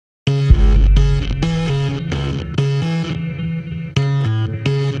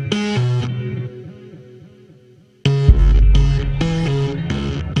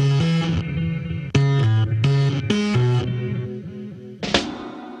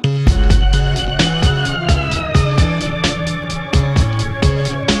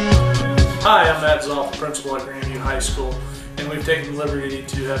Hi, I'm Matt Zoff, principal at Grandview High School, and we've taken the liberty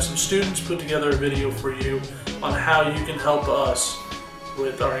to have some students put together a video for you on how you can help us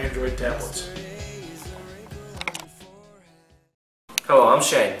with our Android tablets. Hello, I'm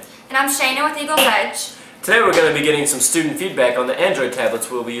Shane. And I'm Shayna with Eagle's Edge. Today we're going to be getting some student feedback on the Android tablets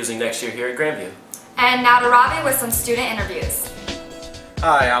we'll be using next year here at Grandview. And now to Robbie with some student interviews.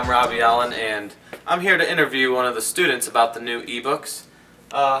 Hi, I'm Robbie Allen, and I'm here to interview one of the students about the new ebooks.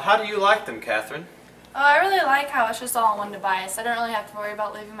 How do you like them, Catherine? I really like how it's just all on one device. I don't really have to worry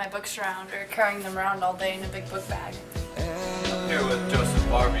about leaving my books around or carrying them around all day in a big book bag. I'm here with Joseph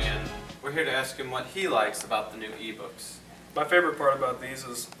Barbie, and we're here to ask him what he likes about the new ebooks. My favorite part about these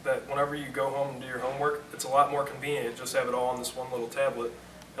is that whenever you go home and do your homework, it's a lot more convenient to just have it all on this one little tablet.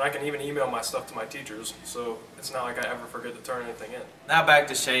 And I can even email my stuff to my teachers, so it's not like I ever forget to turn anything in. Now back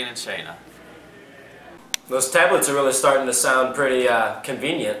to Shane and Shayna. Those tablets are really starting to sound pretty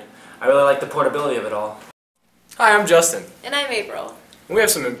convenient. I really like the portability of it all. Hi, I'm Justin. And I'm April. We have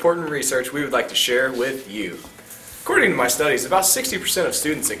some important research we would like to share with you. According to my studies, about 60% of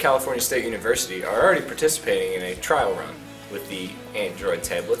students at California State University are already participating in a trial run with the Android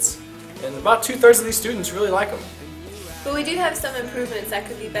tablets, and about 2/3 of these students really like them. But we do have some improvements that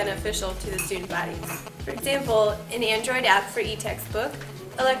could be beneficial to the student body. For example, an Android app for e-textbook,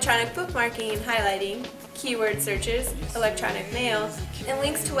 electronic bookmarking and highlighting, keyword searches, electronic mail, and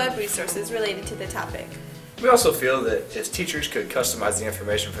links to web resources related to the topic. We also feel that if teachers could customize the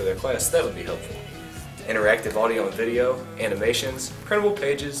information for their class, that would be helpful. Interactive audio and video, animations, printable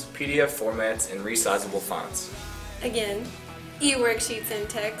pages, PDF formats, and resizable fonts. Again, e-worksheets and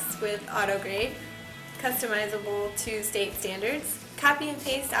text with autograde, customizable to state standards, copy and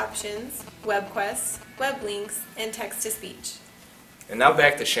paste options, web quests, web links, and text-to-speech. And now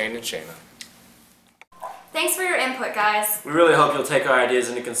back to Shane and Shayna. Thanks for your input, guys. We really hope you'll take our ideas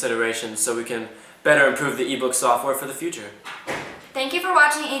into consideration so we can better improve the ebook software for the future. Thank you for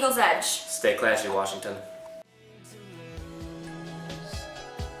watching Eagle's Edge. Stay classy, Washington.